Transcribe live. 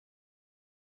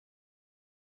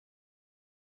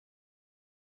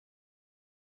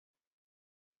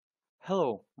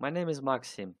Hello, my name is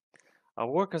Maksim. I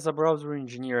work as a browser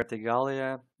engineer at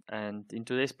Igalia, and in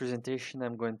today's presentation,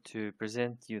 I'm going to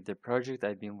present you the project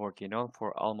I've been working on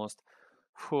for almost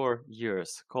 4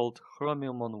 years called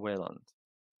Chromium on Wayland.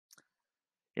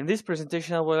 In this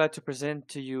presentation, I would like to present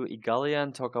to you Igalia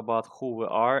and talk about who we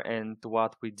are and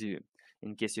what we do,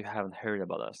 in case you haven't heard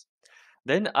about us.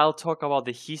 Then I'll talk about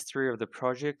the history of the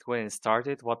project, when it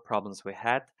started, what problems we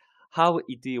had, how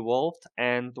it evolved,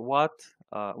 and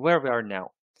where we are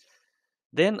now.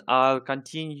 Then I'll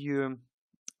continue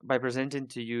by presenting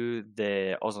to you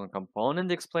the ozone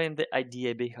component, explain the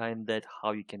idea behind that,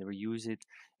 how you can reuse it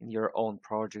in your own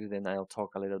project. Then I'll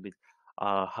talk a little bit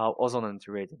how ozone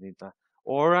integrated into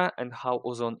Aura and how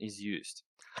ozone is used.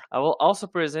 I will also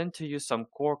present to you some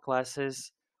core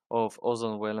classes of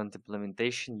ozone Wayland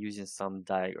implementation using some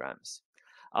diagrams.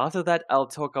 After that, I'll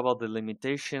talk about the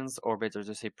limitations, or better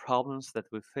to say problems, that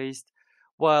we faced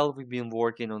while we've been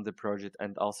working on the project,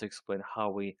 and also explain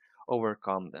how we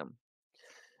overcome them.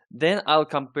 Then I'll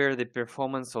compare the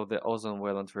performance of the Ozone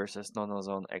Wayland versus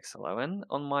non-Ozone X11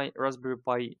 on my Raspberry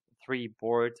Pi 3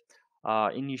 board.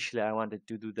 Initially, I wanted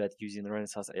to do that using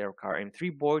Renesas Aircar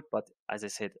M3 board, but as I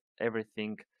said,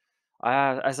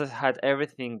 as I had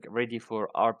everything ready for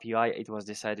RPI, it was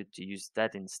decided to use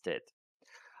that instead.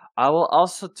 I will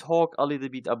also talk a little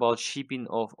bit about shipping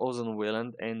of Ozone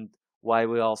Wayland and why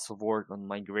we also work on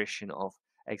migration of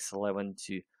X11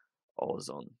 to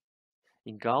Ozone.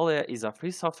 Igalia is a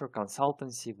free software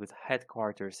consultancy with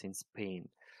headquarters in Spain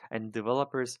and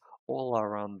developers all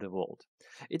around the world.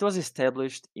 It was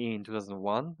established in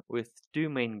 2001 with two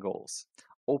main goals: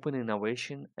 open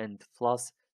innovation and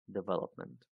flawless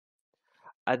development.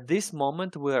 At this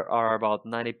moment, we are about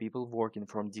 90 people working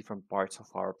from different parts of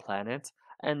our planet,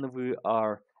 and we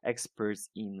are experts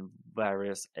in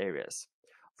various areas.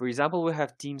 For example, we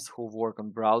have teams who work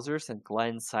on browsers and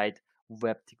client-side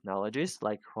web technologies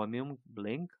like Chromium,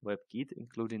 Blink, WebKit,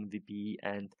 including VPE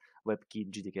and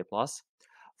WebKit GTK+,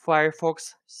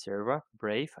 Firefox, Server,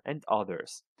 Brave, and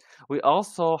others. We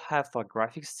also have a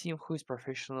graphics team who is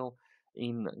professional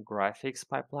in graphics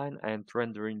pipeline and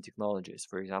rendering technologies.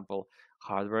 For example,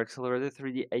 hardware accelerated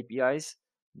 3D APIs,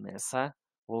 Mesa,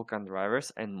 Vulkan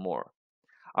drivers, and more.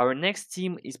 Our next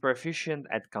team is proficient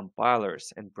at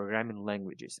compilers and programming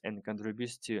languages and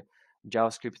contributes to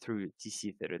JavaScript through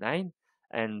TC39,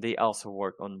 and they also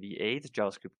work on V8,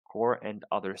 JavaScript Core, and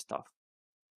other stuff.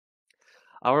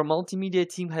 Our multimedia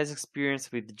team has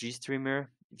experience with GStreamer,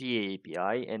 VA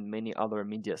API, and many other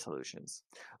media solutions.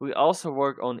 We also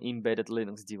work on embedded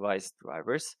Linux device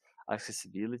drivers,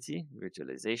 accessibility,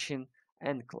 virtualization,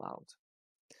 and cloud.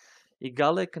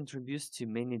 Igalia contributes to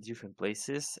many different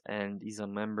places and is a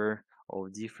member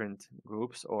of different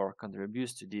groups, or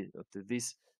contributes to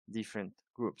these different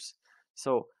groups.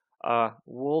 So,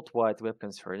 World Wide Web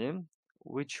Consortium,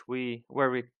 where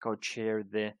we co-chair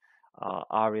the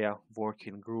area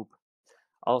working group,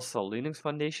 also Linux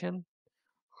Foundation,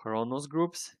 Chronos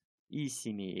groups,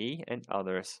 eCMEA, and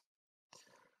others.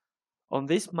 On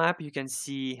this map, you can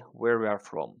see where we are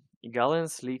from.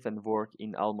 Igalians live and work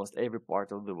in almost every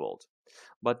part of the world.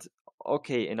 But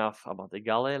okay, enough about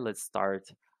Igalia. Let's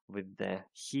start with the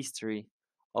history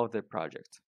of the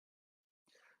project.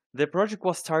 The project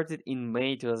was started in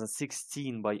May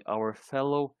 2016 by our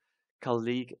fellow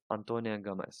colleague Antonia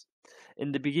Gomez.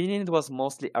 In the beginning, it was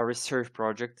mostly a research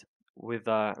project with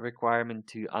a requirement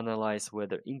to analyze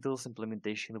whether Intel's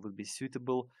implementation would be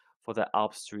suitable for the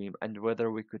upstream and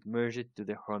whether we could merge it to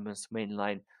the Chromium's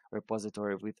mainline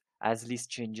repository with as least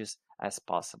changes as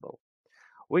possible.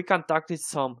 We contacted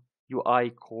some UI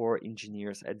core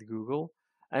engineers at Google,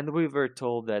 and we were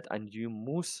told that a new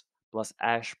Moose plus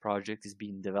Ash project is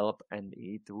being developed, and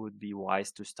it would be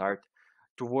wise to start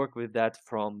to work with that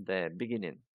from the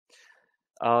beginning.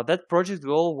 That project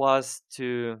goal was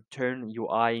to turn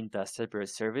UI into a separate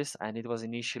service, and it was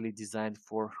initially designed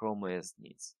for Chrome OS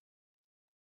needs.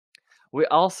 We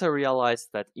also realized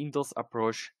that Intel's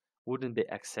approach wouldn't be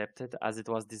accepted, as it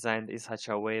was designed in such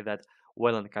a way that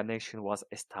Wayland connection was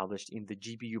established in the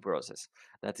GPU process,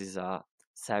 that is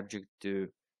subject to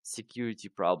security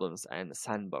problems and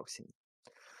sandboxing.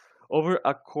 Over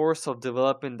a course of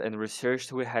development and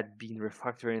research, we had been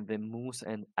refactoring the Moose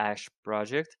and Ash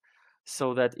project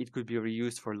so that it could be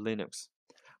reused for Linux.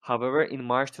 However, in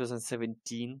March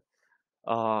 2017,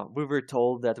 we were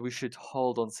told that we should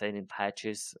hold on sending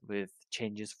patches with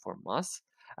changes for Moose,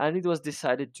 and it was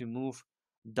decided to move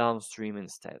downstream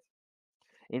instead.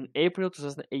 In April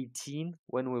 2018,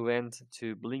 when we went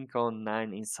to BlinkOn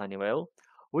 9 in Sunnyvale,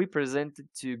 we presented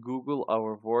to Google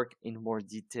our work in more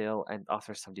detail, and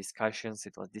after some discussions,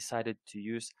 it was decided to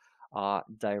use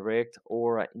direct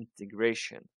Aura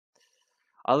integration.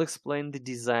 I'll explain the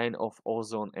design of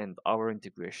Ozone and our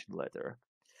integration later.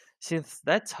 Since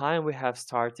that time, we have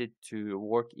started to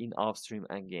work in upstream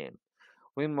again.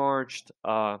 We merged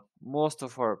most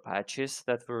of our patches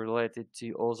that were related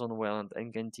to ozone wetland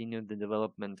and continued the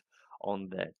development on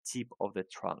the tip of the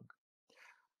trunk.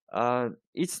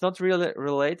 It's not really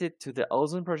related to the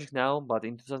ozone project now, but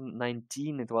in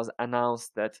 2019 it was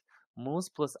announced that Moons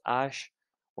plus Ash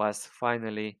was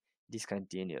finally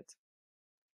discontinued.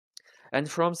 And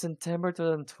from September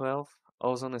 2012,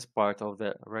 ozone is part of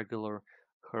the regular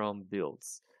Chrome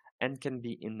builds and can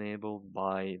be enabled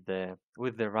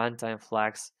with the runtime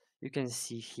flags you can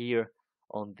see here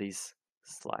on this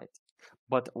slide.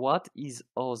 But what is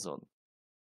ozone?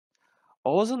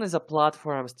 Ozone is a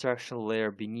platform abstraction layer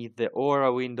beneath the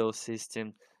Aura Windows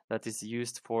system that is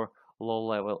used for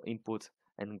low-level input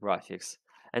and graphics.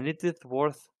 And it is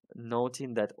worth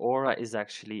noting that Aura is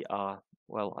actually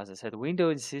well, as I said,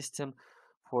 Windows system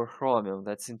for Chromium,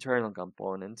 that's internal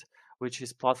component, which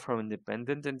is platform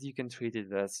independent, and you can treat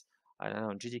it as, I don't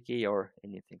know, GTK or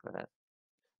anything like that.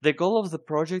 The goal of the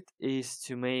project is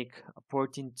to make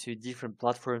porting to different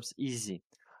platforms easy.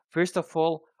 First of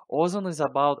all, Ozone is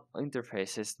about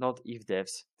interfaces, not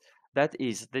if-devs. That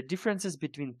is, the differences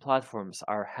between platforms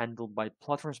are handled by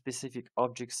platform-specific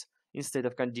objects instead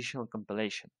of conditional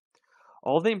compilation.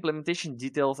 All the implementation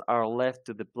details are left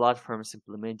to the platforms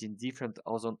implementing different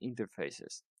Ozone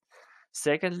interfaces.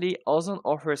 Secondly, Ozone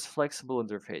offers flexible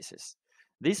interfaces.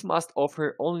 This must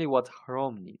offer only what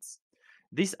Chrome needs.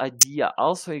 This idea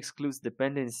also excludes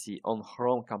dependency on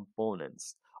Chrome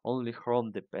components. Only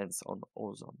Chrome depends on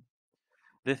Ozone.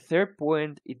 The third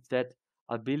point is that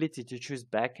ability to choose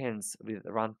backends with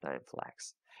runtime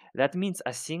flags. That means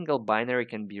a single binary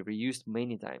can be reused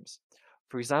many times.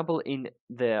 For example, in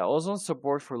the Ozone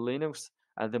support for Linux,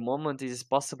 at the moment it is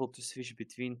possible to switch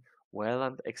between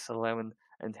Wayland, X11,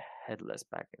 and headless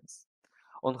backends.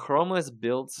 On Chrome OS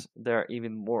builds, there are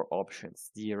even more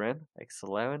options: DRM,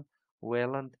 X11,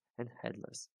 Wayland, and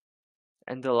headless.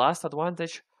 And the last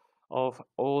advantage of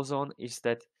Ozone is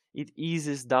that it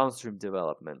eases downstream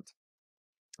development.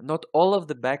 Not all of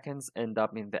the backends end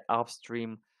up in the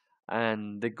upstream,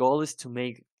 and the goal is to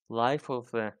make life of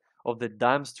the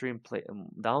downstream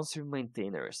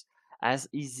maintainers as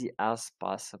easy as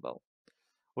possible.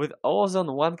 With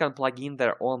Ozone, one can plug in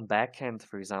their own backend,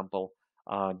 for example,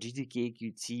 GTK,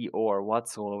 Qt, or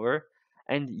whatsoever,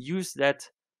 and use that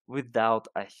without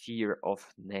a fear of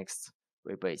next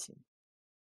rebasing.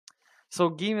 So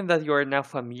given that you are now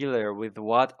familiar with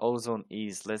what Ozone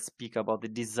is, let's speak about the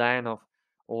design of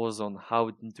Ozone, how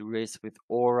it integrates with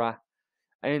Aura,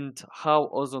 and how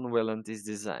Ozone Wayland is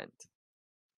designed.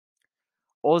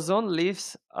 Ozone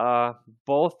lives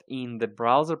both in the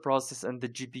browser process and the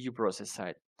GPU process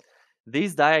side.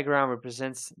 This diagram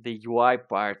represents the UI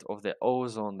part of the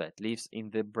Ozone that lives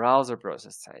in the browser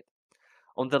process side.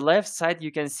 On the left side,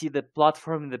 you can see the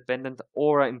platform-independent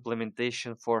Aura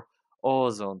implementation for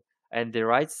Ozone, and the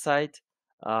right side,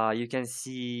 you can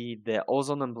see the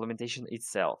Ozone implementation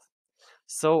itself.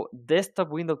 So, desktop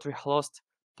window tree host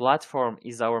platform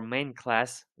is our main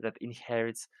class that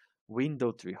inherits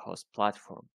window tree host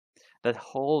platform that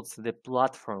holds the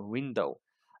platform window,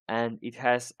 and it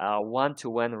has a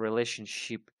one-to-one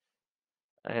relationship.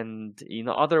 And in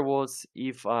other words,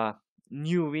 if a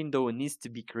new window needs to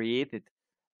be created,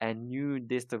 a new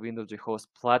desktop window to host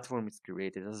platform is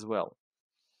created as well.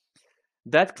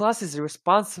 That class is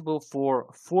responsible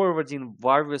for forwarding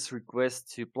various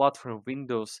requests to platform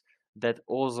windows that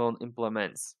Ozone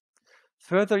implements.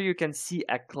 Further, you can see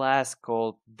a class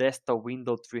called desktop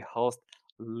window tree host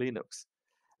Linux.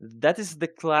 That is the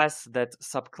class that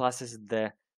subclasses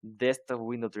the desktop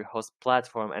window tree host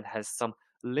platform and has some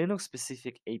Linux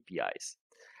specific APIs.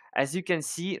 As you can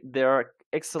see, there are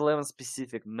X11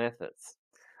 specific methods.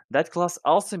 That class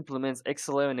also implements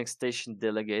X11 extension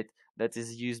delegate that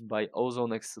is used by Ozone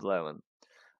X11.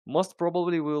 Most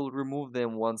probably we will remove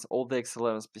them once all the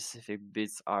X11 specific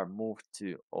bits are moved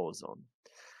to Ozone.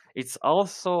 It's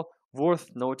also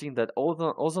worth noting that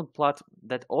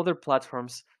other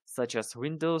platforms such as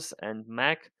Windows and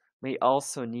Mac may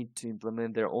also need to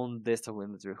implement their own desktop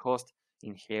window tree host,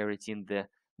 inheriting the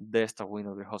desktop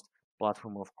window tree host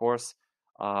platform, of course,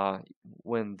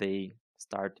 when they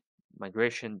start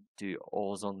migration to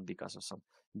Ozone because of some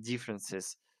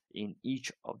differences in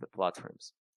each of the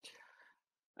platforms.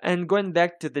 And going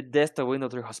back to the desktop window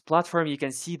tree host platform, you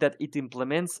can see that it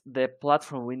implements the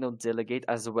platform window delegate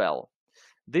as well.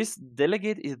 This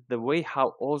delegate is the way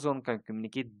how Ozone can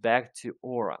communicate back to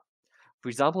Aura. For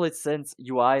example, it sends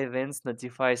UI events,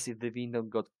 notifies if the window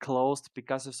got closed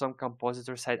because of some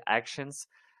compositor side actions,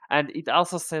 and it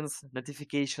also sends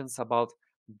notifications about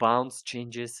bounce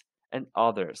changes and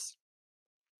others.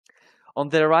 On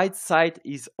the right side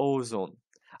is Ozone.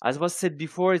 As was said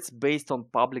before, it's based on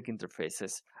public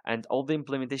interfaces, and all the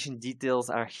implementation details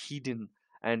are hidden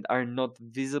and are not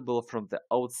visible from the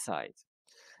outside.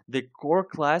 The core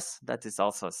class, that is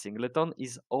also a singleton,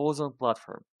 is Ozone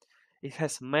Platform. It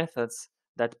has methods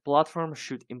that platform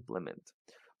should implement.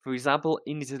 For example,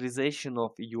 initialization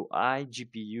of UI,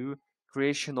 GPU,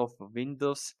 creation of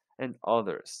windows, and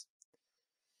others.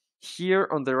 Here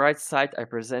on the right side, I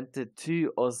presented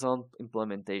two Ozone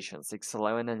implementations,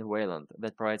 X11 and Wayland,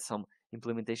 that provide some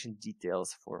implementation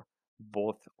details for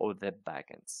both of the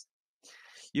backends.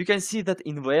 You can see that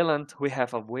in Wayland, we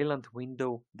have a Wayland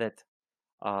window that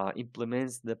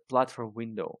implements the platform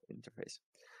window interface,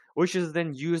 which is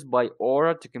then used by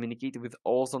Aura to communicate with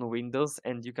Ozone windows,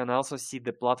 and you can also see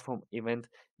the platform event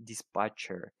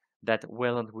dispatcher that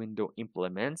Wayland window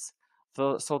implements,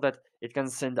 so that it can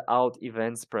send out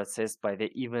events processed by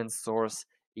the event source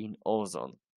in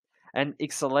Ozone. And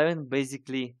X11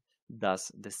 basically does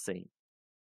the same.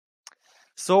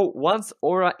 So once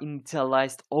Aura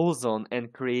initialized Ozone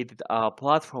and created a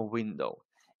platform window,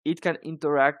 it can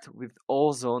interact with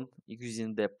Ozone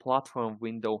using the platform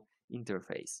window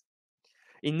interface.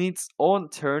 In its own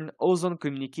turn, Ozone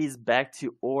communicates back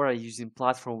to Aura using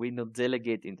platform window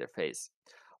delegate interface.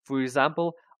 For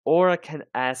example, Aura can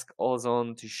ask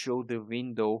Ozone to show the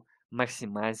window,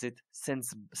 maximize it,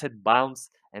 set bounds,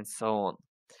 and so on.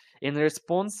 In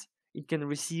response, it can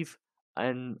receive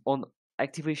an on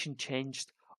activation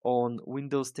changed, on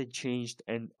window state changed,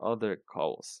 and other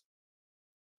calls.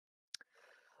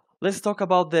 Let's talk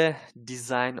about the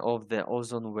design of the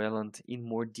Ozone Wayland in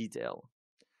more detail.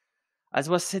 As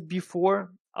was said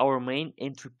before, our main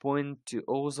entry point to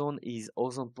Ozone is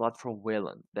Ozone Platform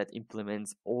Wayland that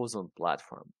implements Ozone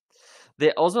Platform.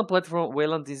 The Ozone Platform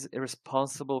Wayland is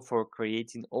responsible for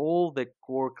creating all the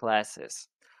core classes.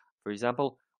 For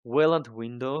example, Wayland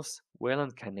Windows,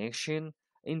 Wayland Connection,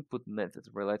 Input Method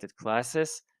related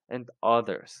classes, and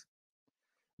others.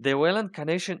 The Wayland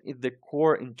Connection is the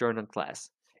core internal class.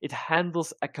 It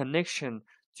handles a connection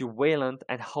to Wayland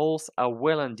and holds a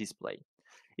Wayland display.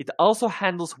 It also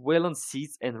handles Wayland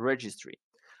seeds and registry.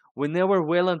 Whenever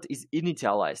Wayland is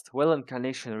initialized, Wayland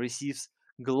Connection receives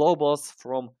globals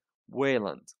from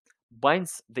Wayland,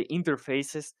 binds the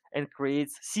interfaces, and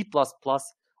creates C++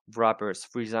 wrappers,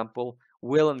 for example,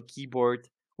 Wayland Keyboard,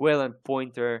 Wayland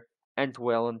Pointer, and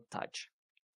Wayland Touch.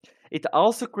 It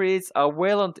also creates a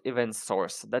Wayland event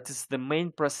source that is the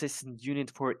main processing unit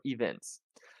for events.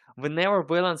 Whenever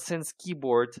Wayland sends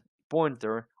keyboard,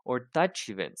 pointer, or touch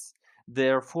events, they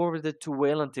are forwarded to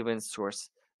Wayland event source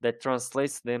that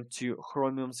translates them to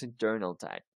Chromium's internal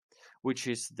type, which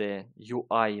is the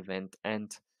UI event,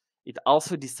 and it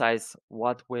also decides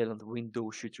what Wayland window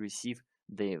should receive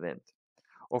the event.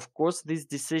 Of course, this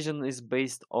decision is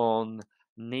based on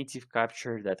native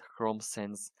capture that Chrome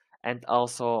sends and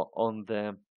also on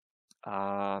the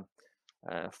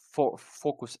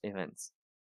focus events.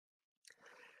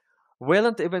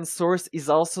 Wayland Event Source is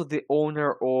also the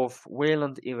owner of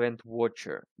Wayland Event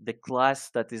Watcher, the class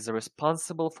that is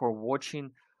responsible for watching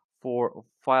for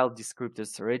file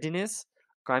descriptors readiness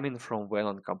coming from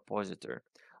Wayland Compositor,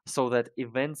 so that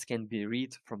events can be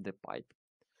read from the pipe.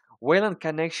 Wayland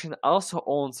Connection also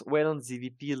owns Wayland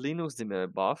ZVP Linux daemon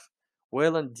buff,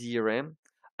 Wayland DRM,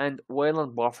 and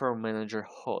Wayland Buffer Manager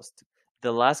host.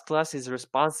 The last class is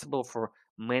responsible for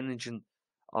managing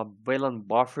Wayland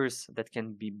buffers that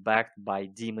can be backed by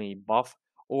DMA buff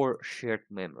or shared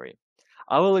memory.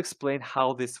 I will explain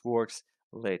how this works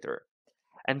later.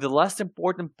 And the last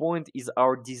important point is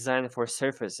our design for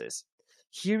surfaces.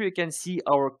 Here you can see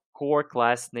our core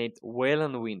class named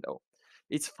Wayland Window.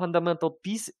 Its fundamental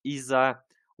piece is a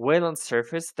Wayland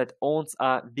surface that owns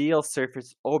a VL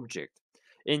surface object.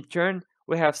 In turn,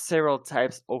 we have several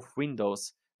types of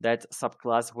windows that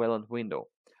subclass Wayland Window.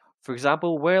 For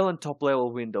example, Wayland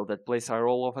top-level window that plays a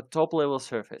role of a top-level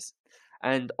surface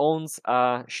and owns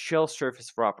a shell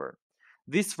surface wrapper.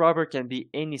 This wrapper can be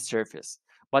any surface,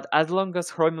 but as long as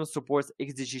Chromium supports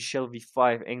XDG Shell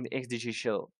v5 and XDG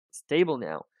Shell stable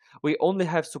now, we only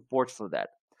have support for that.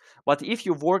 But if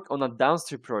you work on a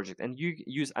downstream project and you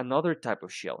use another type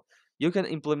of shell, you can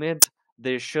implement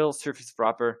the shell surface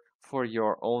wrapper for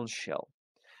your own shell.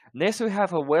 Next, we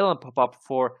have a Wayland pop-up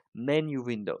for menu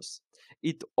windows.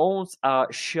 It owns a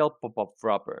shell pop-up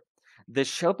wrapper. The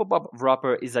shell pop-up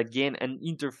wrapper is again an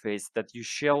interface that your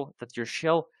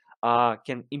shell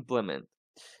can implement.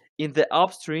 In the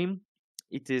upstream,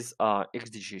 it is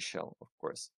XDG shell, of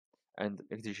course, and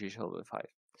XDG shell v5.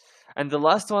 And the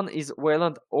last one is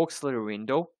Wayland auxiliary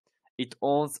window. It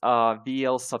owns a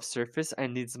VL subsurface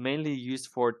and it's mainly used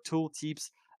for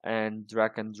tooltips and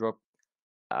drag and drop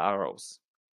arrows.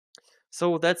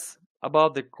 So that's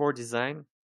about the core design.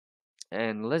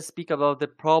 And let's speak about the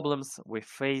problems we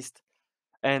faced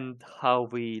and how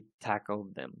we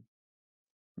tackled them.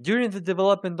 During the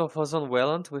development of Ozone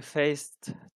Wayland, we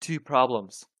faced two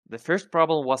problems. The first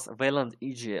problem was Wayland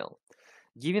EGL.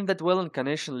 Given that Wayland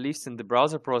connection lives in the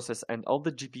browser process and all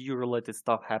the GPU related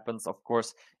stuff happens, of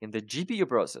course, in the GPU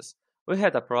process, we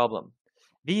had a problem.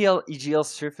 VL EGL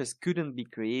surface couldn't be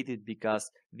created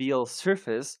because VL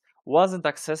surface wasn't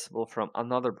accessible from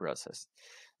another process.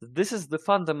 This is the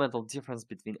fundamental difference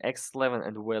between X11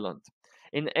 and Wayland.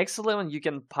 In X11, you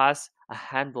can pass a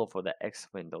handle for the X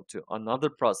window to another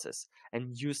process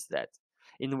and use that.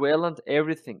 In Wayland,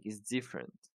 everything is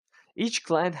different. Each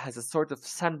client has a sort of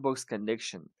sandbox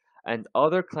connection, and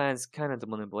other clients cannot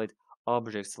manipulate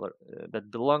objects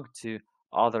that belong to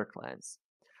other clients.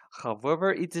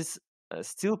 However, it is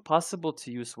still possible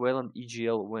to use Wayland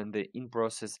EGL when the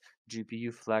in-process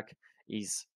GPU flag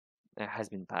has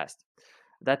been passed.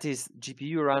 That is,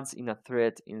 GPU runs in a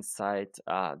thread inside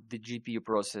the GPU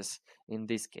process in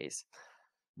this case.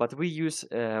 But we use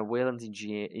Wayland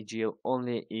EGL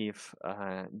only if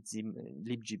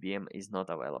libgbm is not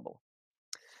available.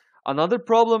 Another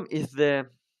problem is the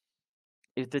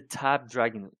tab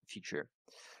dragging feature.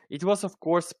 It was of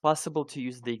course possible to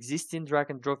use the existing drag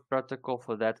and drop protocol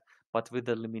for that, but with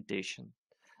a limitation.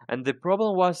 And the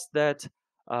problem was that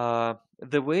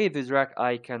the way the drag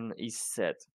icon is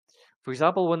set. For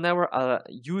example, whenever a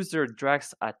user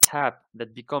drags a tab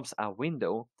that becomes a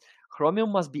window,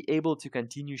 Chromium must be able to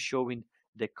continue showing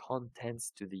the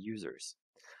contents to the users.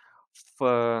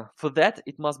 For that,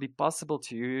 it must be possible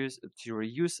to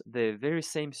reuse the very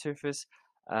same surface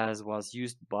as was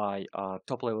used by a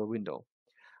top-level window.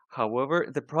 However,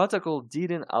 the protocol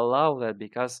didn't allow that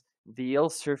because the L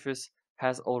surface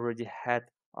has already had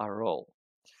a role.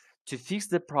 To fix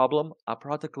the problem, a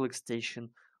protocol extension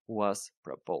was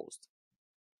proposed.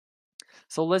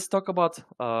 So let's talk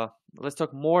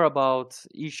more about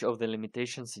each of the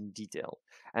limitations in detail.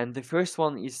 And the first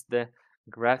one is the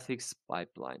graphics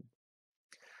pipeline.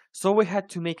 So we had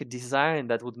to make a design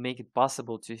that would make it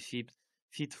possible to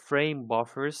fit frame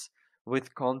buffers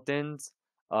with content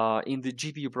in the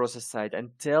GPU process side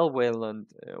and tell Wayland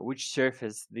which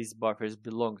surface these buffers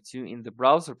belong to in the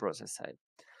browser process side.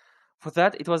 For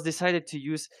that, it was decided to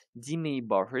use DMA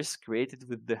buffers created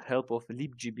with the help of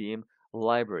libgbm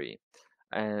library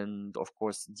and of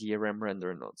course DRM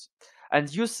render nodes, and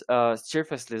use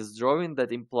surfaceless drawing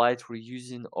that implied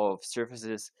reusing of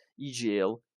surfaces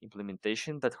EGL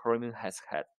implementation that Chromium has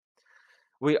had.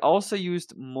 We also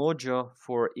used Mojo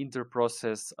for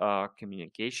inter-process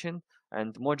communication,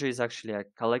 and Mojo is actually a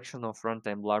collection of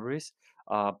runtime libraries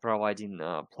providing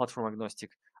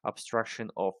platform-agnostic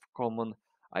abstraction of common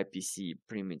IPC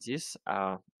primitives,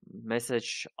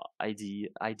 message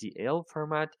IDL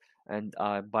format, and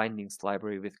a bindings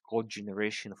library with code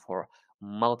generation for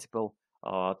multiple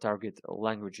target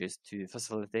languages to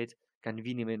facilitate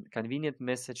convenient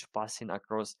message passing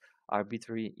across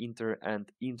arbitrary inter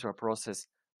and intra-process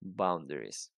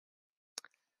boundaries.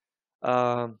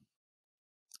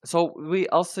 So we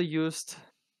also used,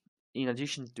 in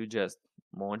addition to just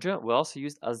Mojo, we also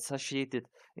used associated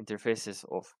interfaces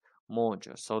of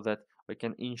Mojo so that we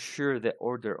can ensure the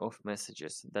order of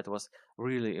messages. That was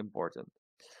really important.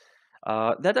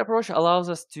 That approach allows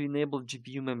us to enable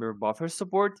GPU memory buffer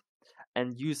support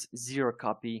and use zero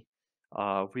copy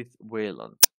with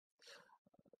Wayland.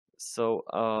 So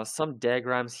some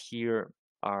diagrams here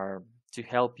are to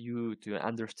help you to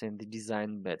understand the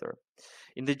design better.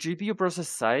 In the GPU process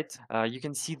side, you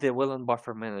can see the Wayland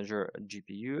Buffer Manager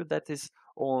GPU that is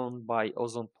owned by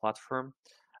Ozone platform.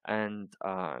 And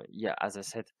yeah, as I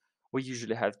said, we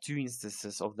usually have two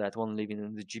instances of that, one living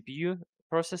in the GPU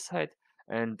process side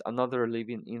and another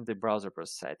living in the browser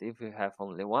process side. If we have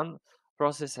only one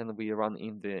process and we run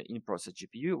in the in-process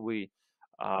GPU, we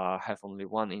have only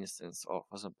one instance of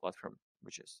Ozone platform,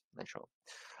 which is natural.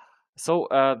 So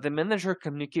the manager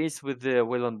communicates with the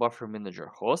Wayland Buffer Manager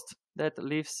host that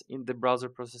lives in the browser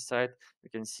process side. You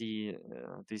can see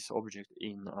this object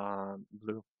in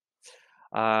blue.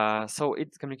 So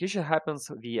its communication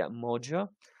happens via Mojo,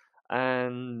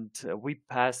 and we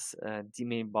pass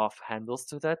DMA buff handles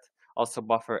to that, also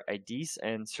buffer IDs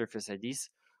and surface IDs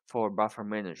for buffer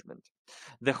management.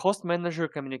 The host manager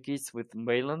communicates with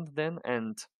Wayland then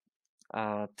and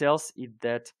tells it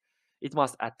that it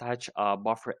must attach a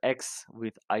buffer X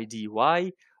with ID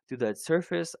Y to that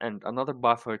surface and another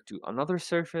buffer to another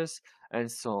surface,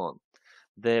 and so on.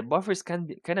 The buffers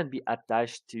cannot be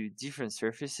attached to different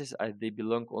surfaces as they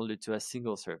belong only to a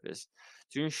single surface.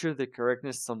 To ensure the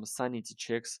correctness, some sanity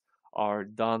checks are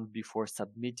done before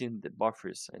submitting the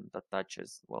buffers and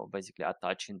basically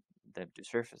attaching them to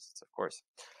surfaces, of course.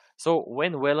 So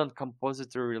when Wayland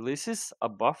Compositor releases a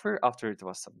buffer after it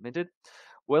was submitted,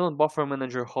 Wayland Buffer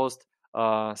Manager host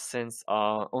sends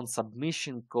on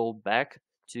submission call back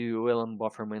to Wayland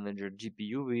Buffer Manager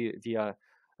GPU via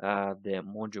the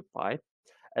module pipe,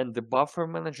 and the Buffer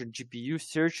Manager GPU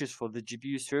searches for the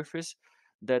GPU surface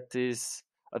that this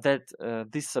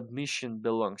submission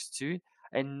belongs to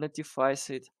and notifies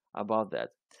it about that.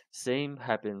 Same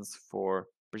happens for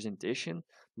presentation,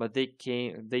 but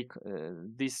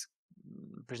these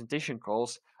presentation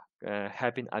calls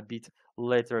happen a bit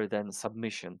later than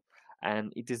submission,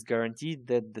 and it is guaranteed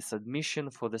that the submission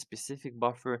for the specific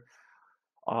buffer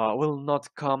will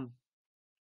not come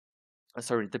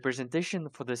the presentation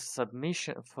for the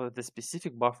submission for the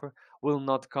specific buffer will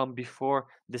not come before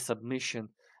the submission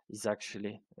is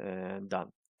actually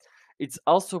done. It's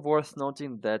also worth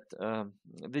noting that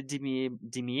the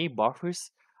DMA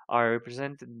buffers are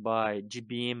represented by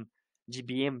GBM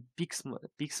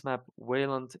Pixmap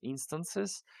Wayland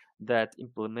instances that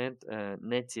implement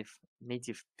native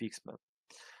Pixmap.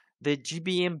 The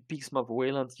GBM Pixmap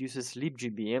Wayland uses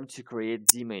libgbm to create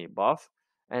DMA buff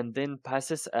and then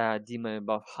passes a DMA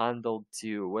buff handle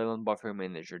to Wayland Buffer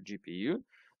Manager GPU,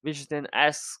 which then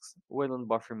asks Wayland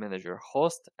Buffer Manager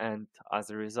host and as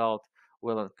a result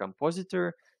Wayland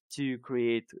Compositor to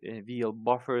create VL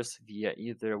buffers via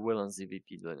either Wayland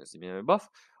ZVP DMA buff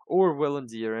or Wayland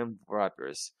DRM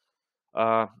wrappers.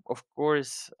 Of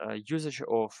course, usage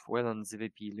of Wayland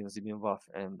ZVP, Linux DBMWAF,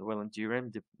 and Wayland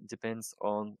DRM depends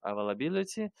on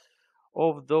availability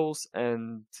of those,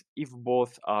 and if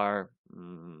both are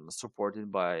supported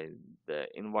by the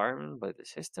environment, by the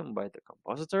system, by the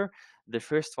compositor, the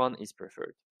first one is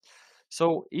preferred.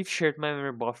 So if shared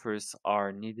memory buffers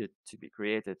are needed to be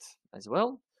created as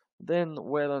well, then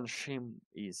Wayland shim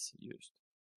is used.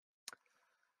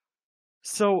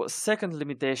 So second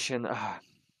limitation,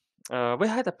 we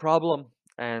had a problem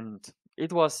and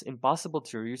it was impossible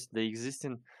to use the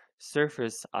existing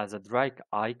surface as a drag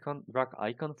icon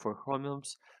for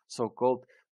Chromium's so-called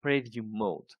preview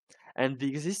mode, and the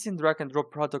existing drag and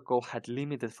drop protocol had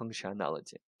limited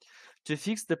functionality. To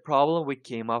fix the problem, we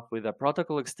came up with a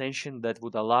protocol extension that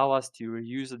would allow us to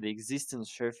reuse the existing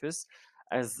surface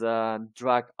as a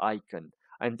drag icon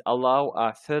and allow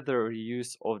a further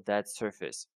reuse of that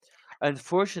surface.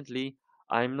 Unfortunately,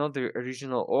 I'm not the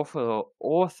original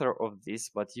author of this,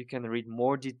 but you can read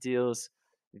more details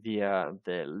via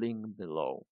the link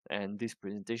below. And this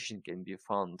presentation can be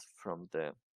found from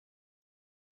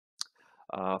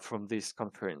this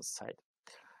conference site.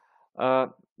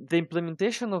 The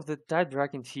implementation of the type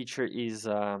dragging feature is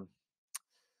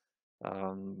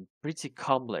pretty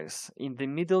complex. In the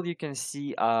middle, you can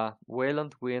see a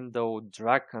Wayland window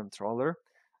drag controller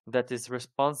that is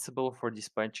responsible for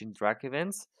dispatching drag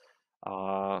events,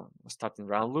 starting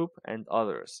round loop, and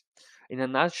others. In a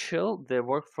nutshell, the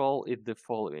workflow is the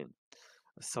following.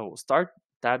 So start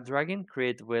tab dragging,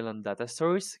 create Wayland data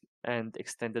source, and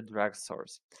extended drag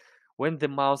source. When the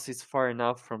mouse is far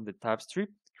enough from the tab strip,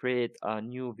 create a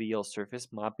new VL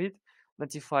surface, map it,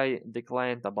 notify the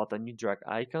client about a new drag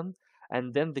icon,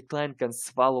 and then the client can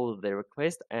swallow the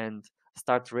request and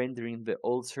start rendering the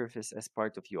old surface as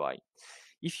part of UI.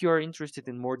 If you are interested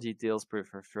in more details,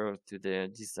 refer to the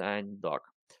design doc.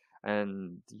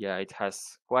 And yeah, it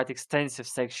has quite extensive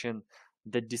section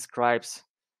that describes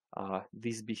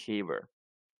this behavior.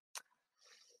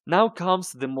 Now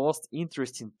comes the most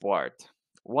interesting part.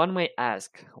 One may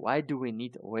ask, why do we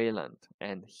need Wayland?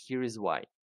 And here is why.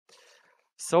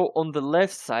 So on the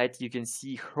left side, you can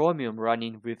see Chromium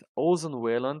running with Ozone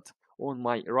Wayland on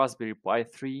my Raspberry Pi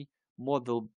 3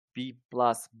 Model B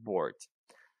Plus board.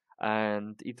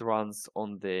 And it runs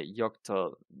on the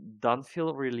Yocto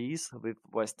Dunfield release with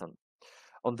Weston.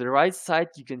 On the right side,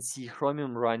 you can see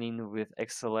Chromium running with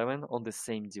X11 on the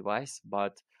same device,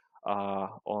 but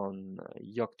on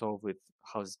Yocto with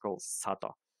how it's called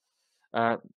SATA.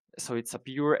 So it's a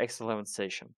pure X11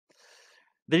 session.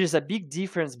 There is a big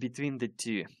difference between the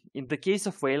two. In the case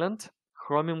of Wayland,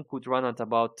 Chromium could run at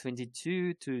about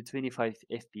 22 to 25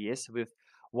 FPS with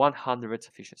 100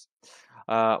 fishes,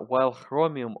 while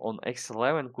Chromium on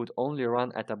X11 could only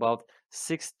run at about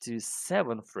 6 to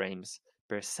 7 frames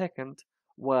per second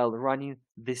while running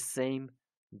the same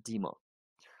demo.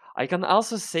 I can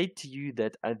also say to you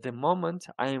that at the moment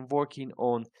I am working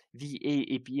on VA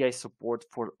API support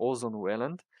for Ozone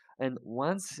Wayland, And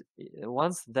once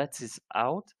that is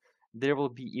out, there will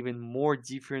be even more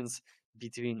difference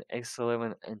between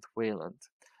X11 and Wayland.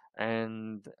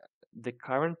 And the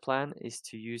current plan is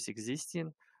to use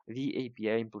existing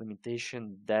vAPI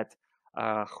implementation that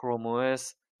Chrome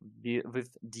OS with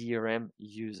DRM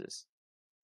uses.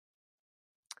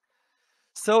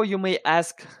 So you may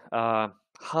ask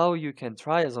how you can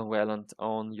try Ozone Wayland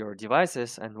on your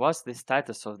devices and what's the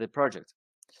status of the project.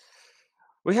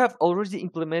 We have already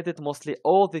implemented mostly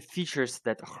all the features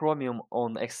that Chromium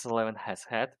on X11 has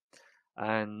had,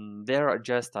 and there are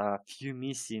just a few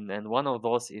missing, and one of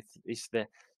those is the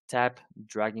tab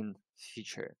dragging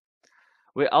feature.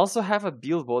 We also have a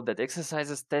build board that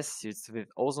exercises test suits with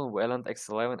Ozone Wayland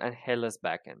X11 and headless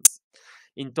backends.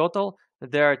 In total,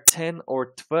 there are 10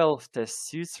 or 12 test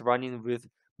suits running, with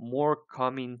more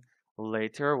coming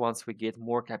later once we get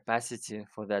more capacity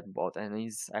for that bot, and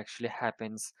it actually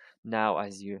happens now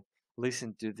as you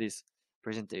listen to this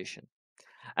presentation.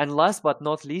 And last but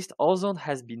not least, Ozone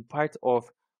has been part of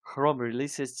Chrome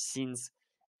releases since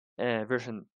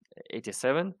version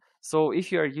 87. So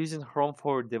if you are using Chrome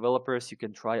for developers, you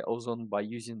can try Ozone by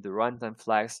using the runtime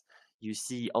flags you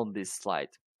see on this slide.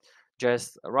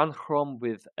 Just run Chrome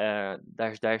with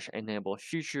 -- enable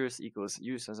features equals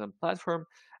use Ozone platform,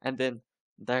 and then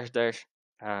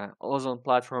 -- Ozone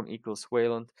platform equals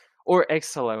Wayland, or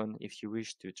X11 if you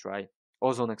wish to try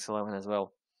Ozone X11 as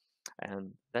well.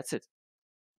 And that's it.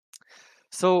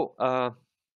 So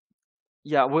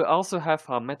yeah, we also have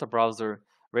a meta browser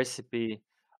recipe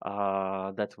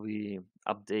that we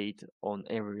update on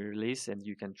every release, and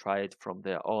you can try it from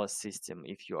the OS system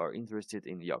if you are interested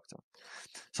in Yocto.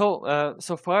 So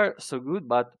so far so good,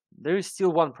 but there is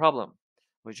still one problem,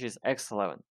 which is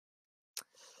X11.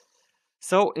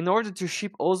 So in order to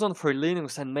ship Ozone for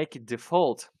Linux and make it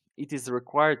default, it is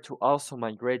required to also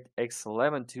migrate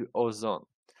X11 to Ozone.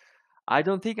 I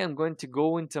don't think I'm going to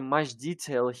go into much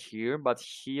detail here, but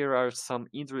here are some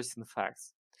interesting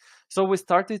facts. So we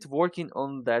started working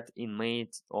on that in May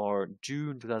or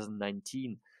June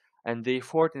 2019, and the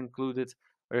effort included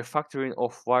refactoring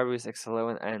of various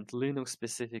X11 and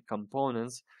Linux-specific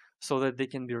components so that they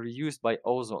can be reused by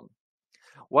Ozone.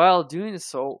 While doing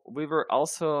so, we were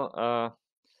also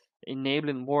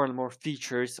enabling more and more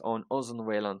features on Ozone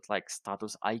Wayland, like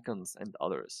status icons and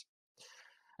others.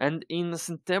 And in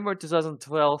September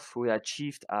 2012, we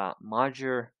achieved a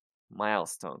major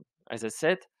milestone. As I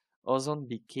said, Ozone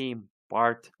became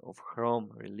part of Chrome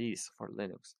release for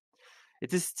Linux.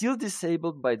 It is still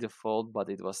disabled by default, but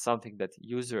it was something that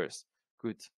users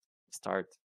could start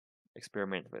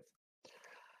experiment with.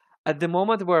 At the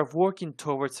moment, we are working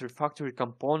towards refactory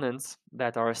components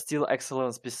that are still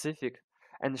X11 specific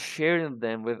and sharing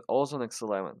them with Ozone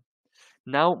X11.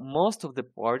 Now, most of the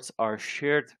parts are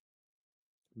shared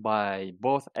by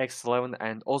both X11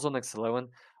 and Ozone X11,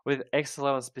 with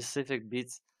X11 specific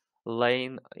bits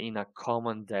laying in a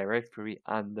common directory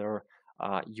under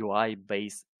UI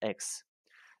base X.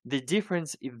 The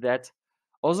difference is that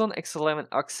Ozone X11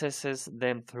 accesses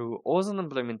them through Ozone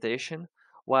implementation,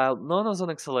 while non-Ozone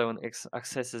X11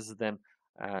 accesses them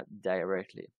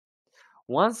directly.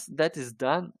 Once that is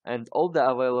done and all the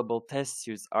available test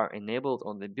suits are enabled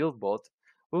on the build bot,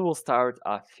 we will start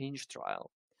a Finch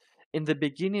trial. In the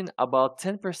beginning, about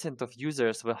 10% of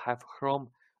users will have Chrome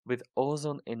with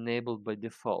Ozone enabled by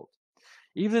default.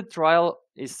 If the trial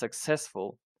is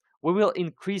successful, we will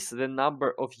increase the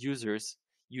number of users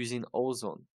using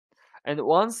Ozone. And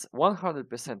once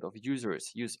 100% of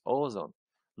users use Ozone,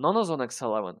 non-Ozone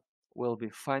X11 will be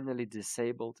finally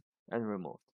disabled and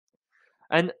removed.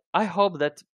 And I hope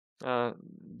that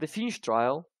the Finch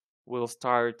trial will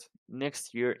start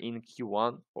next year in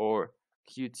Q1 or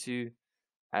Q2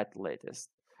 at latest.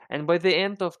 And by the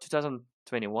end of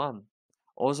 2021,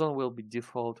 Ozone will be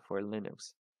default for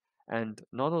Linux, and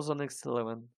non-Ozone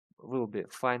X11 will be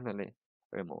finally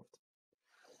removed.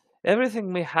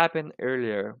 Everything may happen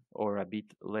earlier or a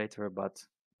bit later, but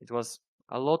it was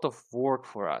a lot of work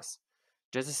for us.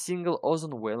 Just a single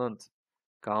Ozone Wayland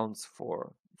counts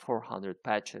for 400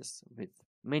 patches, with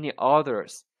many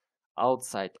others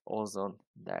outside Ozone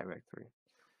directory.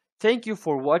 Thank you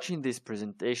for watching this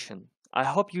presentation. I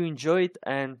hope you enjoyed,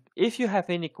 and if you have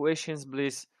any questions,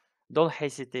 please don't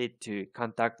hesitate to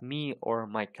contact me or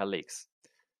my colleagues.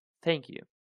 Thank you.